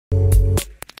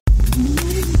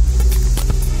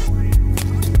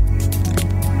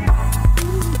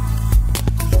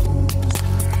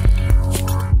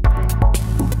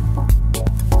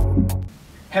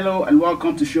Hello and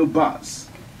welcome to Showbuzz.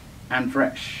 I'm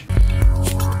Fresh.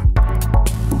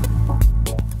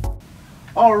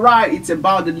 Alright, it's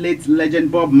about the late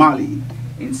legend Bob Marley.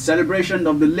 In celebration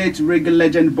of the late reggae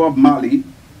legend Bob Marley,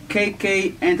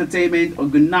 KK Entertainment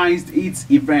organized its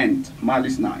event,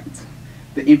 Marley's Night.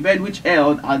 The event, which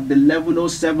held at the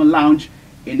 1107 Lounge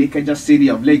in the Ikeja city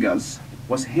of Lagos,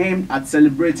 was aimed at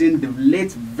celebrating the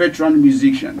late veteran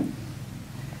musician.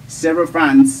 Several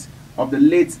fans of the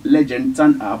late legend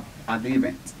turned up at the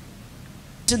event.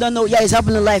 You don't know, yeah, it's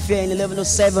happening live here in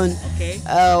 1107. Okay.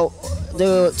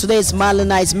 Today is Marley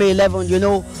Night, May 11. You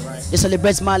know, they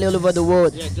celebrate Marley all over the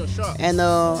world. Yeah, sure. And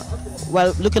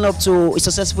while looking up to a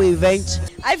successful event.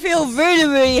 I feel very,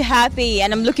 very happy,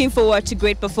 and I'm looking forward to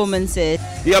great performances.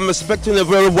 Yeah, I'm expecting a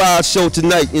very wild show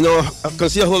tonight. You know, I can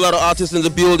see a whole lot of artists in the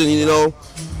building. You know,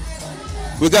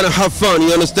 we're gonna have fun.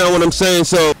 You understand what I'm saying?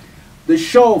 So. The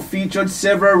show featured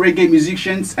several reggae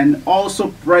musicians, and also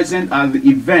present at the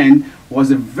event was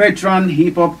a veteran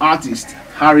hip-hop artist,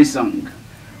 Harry Sung,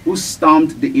 who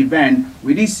stormed the event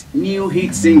with his new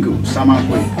hit single,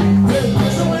 Samakwe.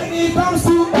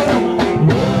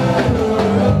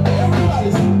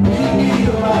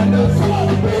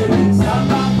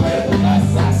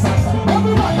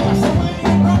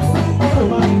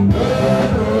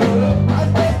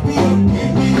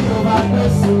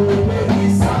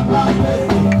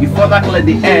 He further cleared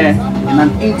the air in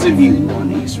an interview on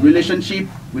his relationship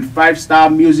with 5 Star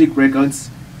Music Records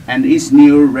and his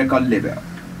new record label.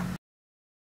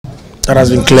 That has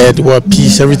been cleared. Well,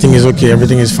 peace, everything is okay,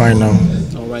 everything is fine now.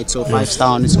 Alright, so 5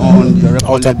 Star on its own, the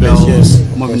record label, yes.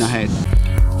 Moving ahead.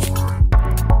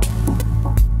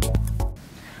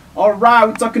 Alright,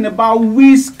 we're talking about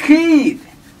Wizkid.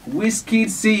 Wizkid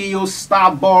CEO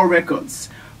Starboy Records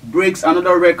breaks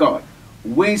another record,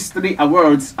 wins 3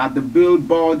 awards at the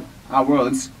Billboard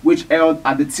Awards, which held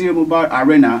at the T-Mobile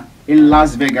Arena in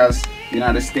Las Vegas,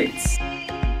 United States.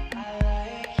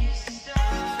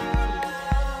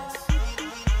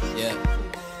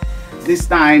 This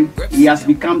time, he has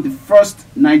become the first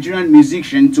Nigerian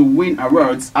musician to win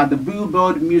awards at the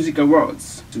Billboard Music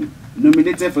Awards.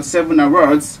 Nominated for 7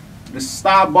 awards, the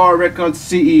Starboy Records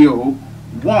CEO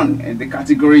won in the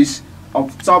categories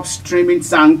of Top Streaming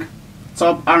Song,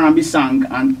 Top R&B Song,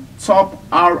 and Top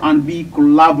R&B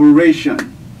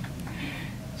Collaboration.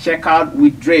 Check out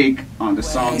with Drake on the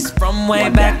song. From way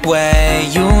back way,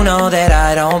 you know that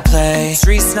I don't play.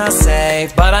 Streets not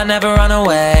safe, but I never run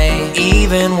away,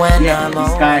 even when I'm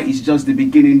This guy is just the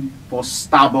beginning for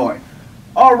Starboy.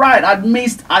 Alright,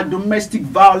 amidst a domestic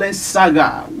violence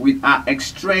saga with her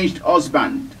estranged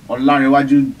husband,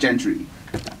 Olarewaju Gentry,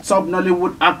 top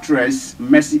Nollywood actress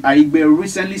Mercy Aigbe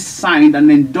recently signed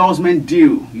an endorsement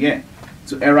deal,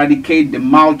 to eradicate the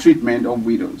maltreatment of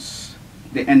widows.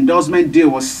 The endorsement deal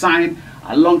was signed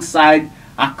alongside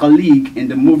a colleague in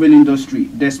the movie industry,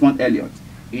 Desmond Elliott,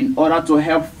 in order to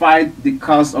help fight the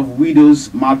cause of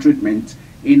widows' maltreatment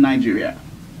in Nigeria.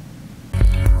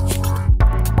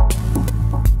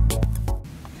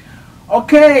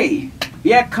 Okay,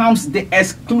 here comes the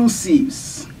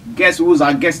exclusives. Guess who's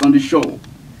our guest on the show?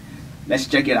 Let's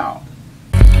check it out.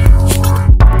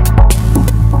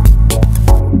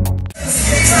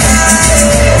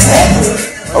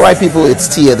 Alright people,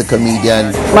 it's Tia the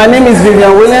comedian. My name is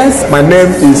Vivian Williams. My name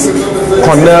is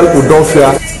Cornel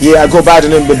Udofia. Yeah, I go by the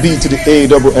name the B to the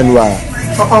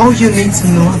A-double-N-Y. For all you need to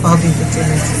know about the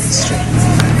entertainment industry,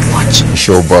 watch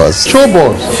Showbuzz.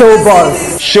 Showbuzz.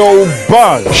 Showbuzz.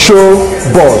 Showbuzz.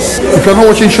 Showbuzz. If you're not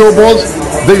watching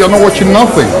Showbuzz, then you're not watching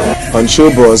nothing. On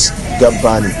Showbuzz, got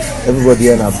Barney. Everybody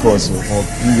in our boss.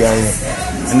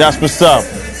 And that's what's up.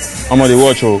 I'm on the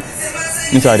watch,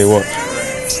 inside the watch.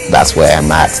 That's where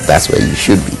I'm at. That's where you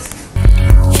should be.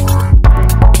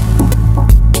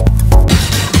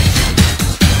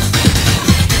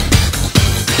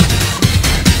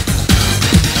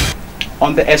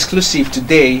 On the exclusive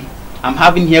today, I'm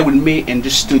having here with me in the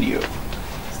studio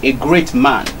a great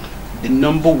man, the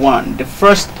 #1, the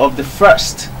first of the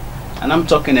first, and I'm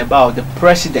talking about the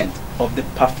president of the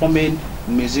Performing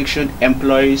Musician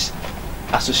Employees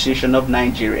Association of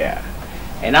Nigeria.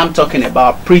 And I'm talking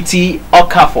about Pretty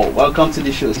Okafor. Welcome to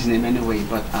the show. His name anyway,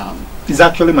 but it's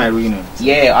actually my real name.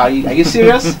 Yeah, are you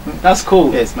serious? That's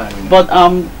cool. Yes, my real name. But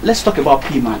let's talk about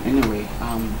P-Man anyway.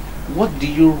 What do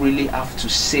you really have to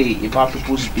say about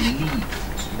people's belief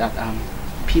that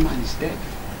P-Man is dead?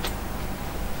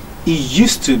 It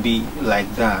used to be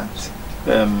like that.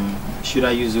 Should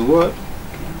I use the word?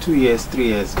 2 years, 3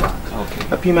 years back.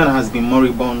 Okay. P-Man has been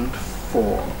moribund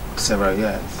for several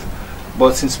years.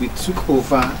 But since we took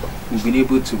over, we've been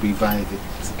able to revive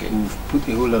it. Okay. We've put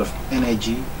a whole lot of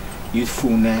energy,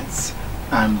 youthfulness,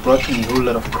 and brought in a whole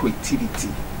lot of creativity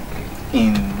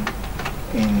in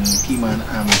P-Man,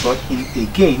 and brought in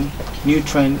again new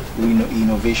trend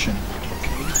innovation.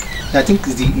 I think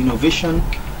it's the innovation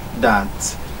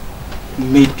that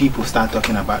made people start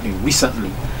talking about it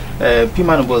recently.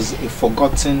 P-Man was a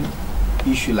forgotten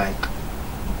issue like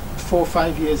 4 or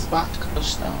 5 years back.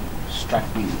 Just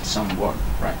strike me with some word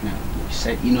right now. You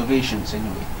said innovations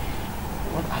anyway.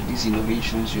 What are these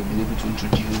innovations you've been able to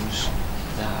introduce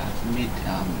that made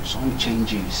some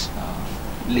changes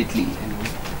lately anyway?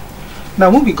 Now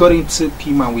when we got into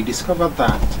P-Man, we discovered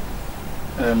that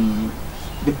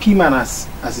the P-Man, as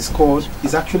it's called,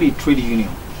 is actually a trade union,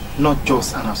 not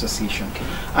just an association. Okay.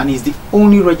 And is the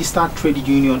only registered trade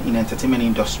union in the entertainment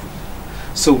industry.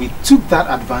 So we took that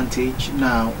advantage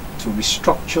now to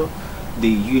restructure the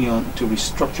union, to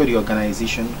restructure the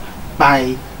organization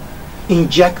by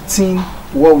injecting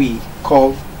what we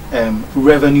call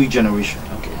revenue generation.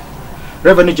 Okay.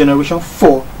 Revenue generation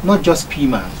for not just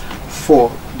P-Man,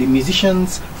 for the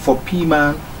musicians, for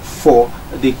P-Man, for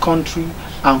the country,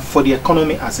 and for the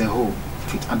economy as a whole.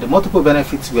 And the multiple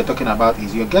benefits we're talking about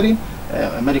is you're getting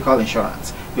medical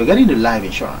insurance, you're getting the life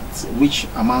insurance, which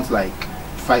amounts like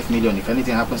 5 million if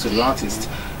anything happens to the artist.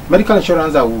 Medical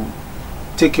insurance that will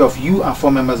take care of you and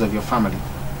 4 members of your family.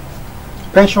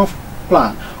 Pension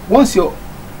plan. Once you're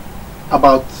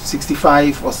about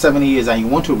 65 or 70 years and you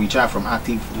want to retire from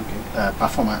active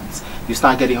performance, you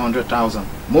start getting 100,000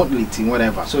 monthly to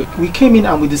whatever. So we came in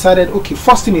and we decided, okay,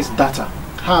 first thing is data.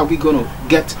 How are we going to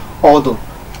get all the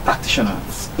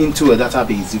practitioners into a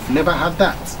database? We've never had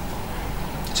that.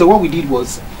 So what we did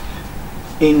was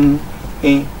in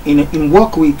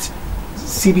work with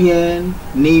CBN,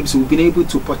 NIBS, we've been able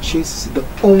to purchase the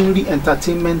only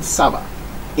entertainment server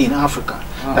in Africa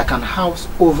that can house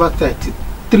over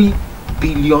 33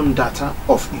 billion data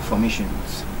of information,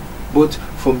 both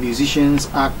for musicians,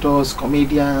 actors,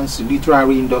 comedians,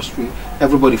 literary industry,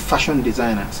 everybody, fashion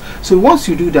designers. So once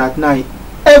you do that, now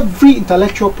every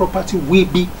intellectual property will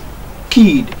be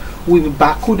keyed, will be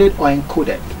barcoded or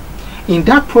encoded. In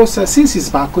that process, since it's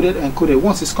barcoded and encoded,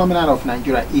 once it's coming out of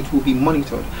Nigeria, it will be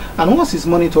monitored. And once it's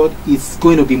monitored, it's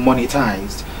going to be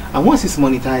monetized. And once it's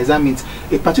monetized, that means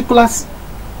a particular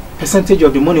percentage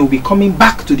of the money will be coming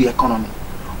back to the economy,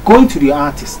 going to the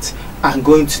artists and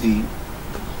going to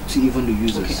even the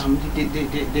users. Okay,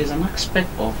 there's an aspect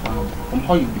of from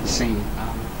how you've been saying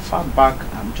far back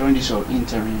during this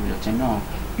interim your tenure,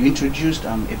 you introduced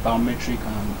a biometric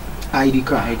ID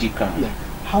card. Yeah.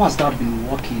 How has that been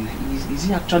working? Is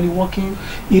it actually working?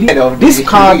 This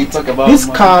card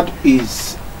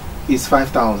is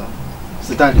 5,000.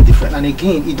 So that's the difference. And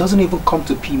again, it doesn't even come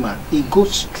to P-Man. It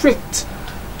goes straight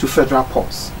to Federal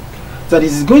Post. That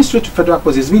is going straight to Federal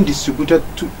Post. It's being distributed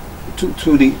to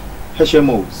the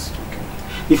HMOs.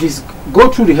 Okay. If it's go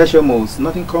through the HMOs,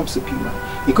 nothing comes to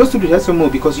P-Man. It goes to the HMO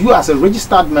because you, as a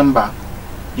registered member,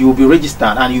 you will be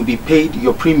registered and you'll be paid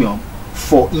your premium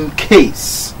for in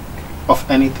case of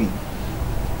anything.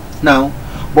 Now,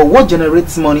 but what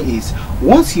generates money is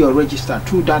once you're registered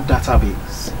through that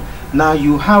database, now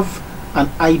you have an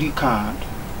ID card,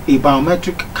 a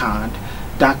biometric card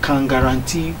that can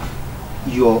guarantee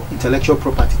your intellectual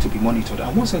property to be monitored.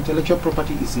 And once your intellectual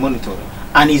property is monitored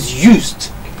and is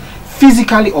used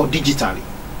physically or digitally,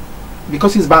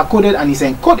 because it's barcoded and it's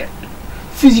encoded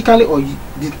physically, or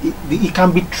it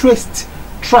can be tracked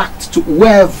to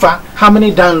wherever, how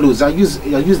many downloads I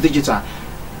use digital,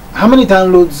 how many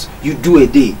downloads you do a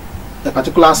day, a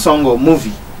particular song or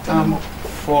movie.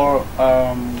 For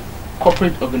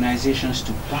corporate organizations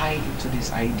to buy into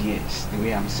these ideas the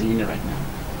way I'm seeing it right now,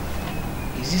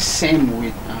 is this same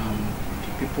with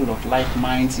people of like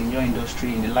minds in your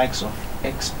industry, in the likes of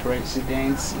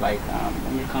ex-presidents like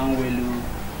Welu,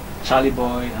 Charlie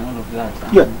Boy and all of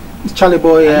that? Yeah, Charlie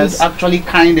Boy, yes. Actually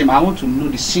kind them. I want to know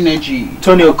the synergy.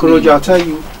 Tony Okoroji, I'll tell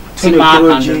you. Tony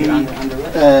Okoroji,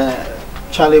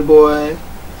 Charlie Boy,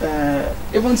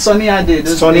 even Sonny Ade.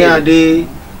 Sonny Ade,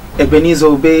 Ebenezer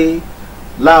Obey,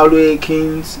 Laolu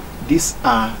Kings. These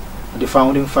are the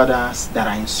founding fathers that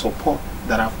are in support,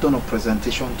 that have done a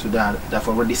presentation to that have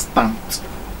already stamped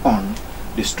on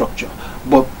the structure.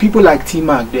 But people like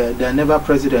T-Mac, they're never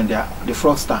president, they're the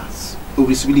fraudsters.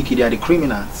 They are the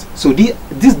criminals. So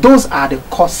those are the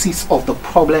causes of the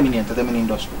problem in the entertainment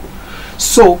industry.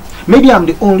 So maybe I'm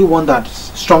the only one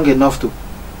that's strong enough to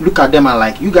look at them and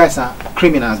like, you guys are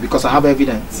criminals because I have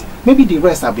evidence. Maybe the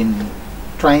rest have been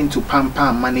trying to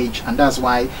manage, and that's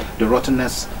why the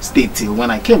rottenness stayed till when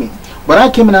I came in. But I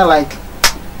came in and like,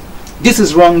 this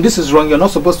is wrong, you're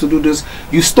not supposed to do this,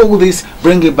 you stole this,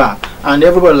 bring it back. And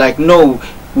everybody like, no,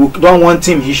 we don't want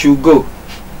him, he should go.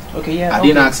 Okay, yeah. I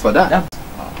didn't ask for that.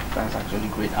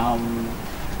 great. I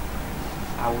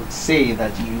would say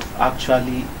that you've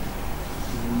actually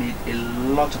made a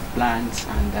lot of plans,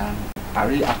 and I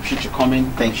really appreciate you coming.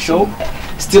 Thank you. Show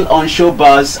still on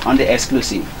Showbuzz on the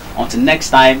exclusive. Until next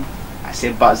time, I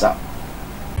say buzz up.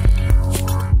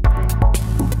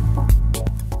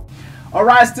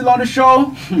 Alright, still on the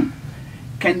show.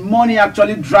 Can money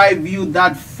actually drive you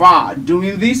that far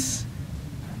doing this?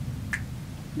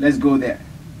 Let's go there.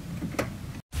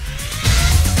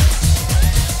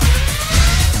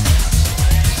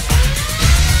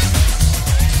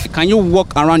 Can you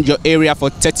walk around your area for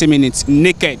 30 minutes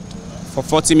naked for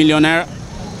 40 million naira?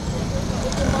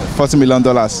 $40 million.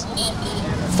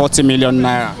 40 million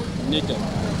naira. Naked.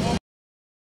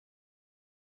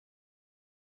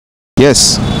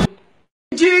 Yes.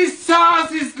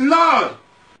 Jesus is Lord.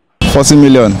 40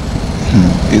 million.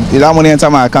 If that money enter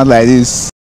my account like this,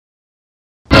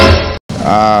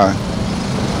 the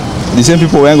same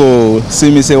people when go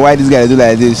see me say why this guy do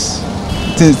like this,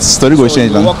 think story go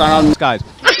change, man. Walk around this card.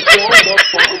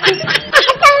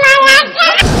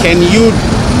 Can you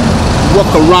walk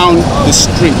around the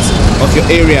streets of your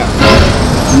area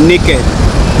naked?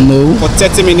 No. For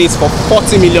 30 minutes for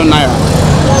 40 million naira?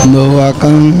 No, I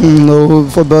can't. No,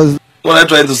 for the. What are you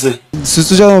trying to say? The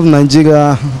situation of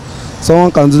Nigeria,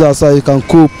 someone can do that so you can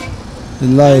cope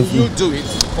in life. Can you do it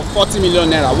for 40 million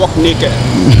naira? Walk naked.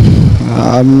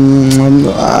 I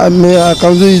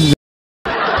can do it.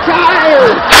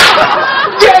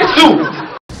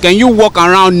 Can you walk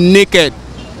around naked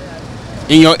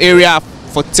in your area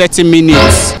for 30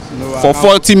 minutes for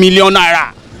 40 million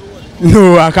naira?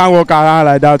 No, I can't walk around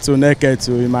like that to naked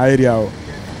to in my area.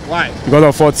 Why? Because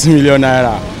of 40 million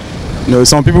naira. You know,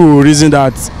 some people will reason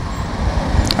that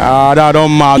that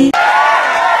don't matter.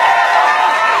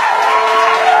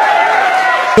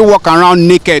 You walk around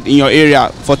naked in your area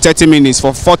for 30 minutes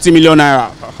for 40 million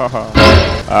naira.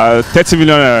 30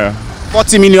 million naira.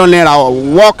 40 million naira.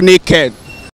 Walk naked.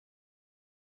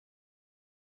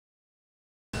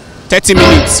 30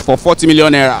 minutes for 40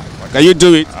 million naira. Can you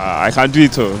do it? I can do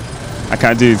it. I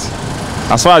can do it.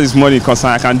 As far as this money is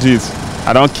concerned, I can do it.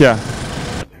 I don't care.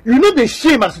 You know the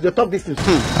shame as you talk this thing.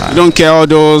 You don't care all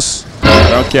those. I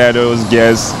don't care those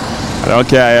girls. I don't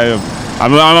care.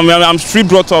 I'm street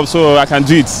brought up, so I can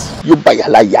do it. You buy a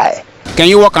lie. Can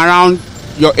you walk around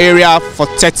your area for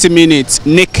 30 minutes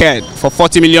naked for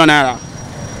 40 million naira?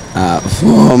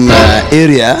 From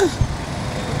area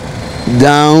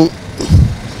down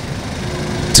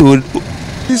to.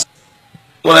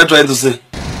 What are you trying to say?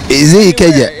 Is it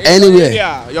CECAD? Anywhere?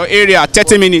 Your area,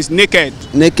 30 minutes naked.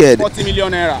 Naked. 40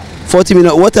 million naira. 40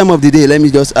 million. What time of the day? Let me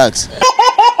just ask.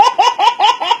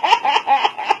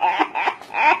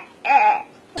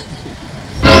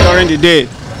 During the day.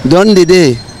 During the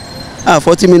day.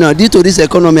 40 million. Due to this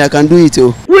economy, I can do it.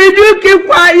 Oh. Will you keep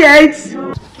quiet?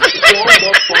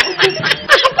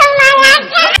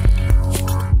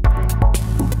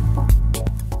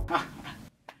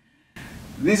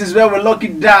 This is where we lock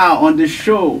it down on the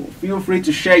show. Feel free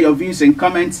to share your views and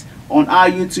comments on our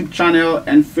YouTube channel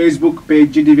and Facebook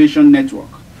page, Digivation Network.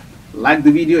 Like the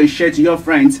video and share to your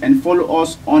friends, and follow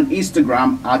us on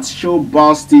Instagram at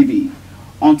Showbuzz TV.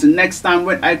 Until next time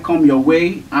when I come your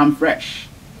way, I'm Fresh,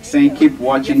 saying keep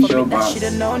watching Showbuzz.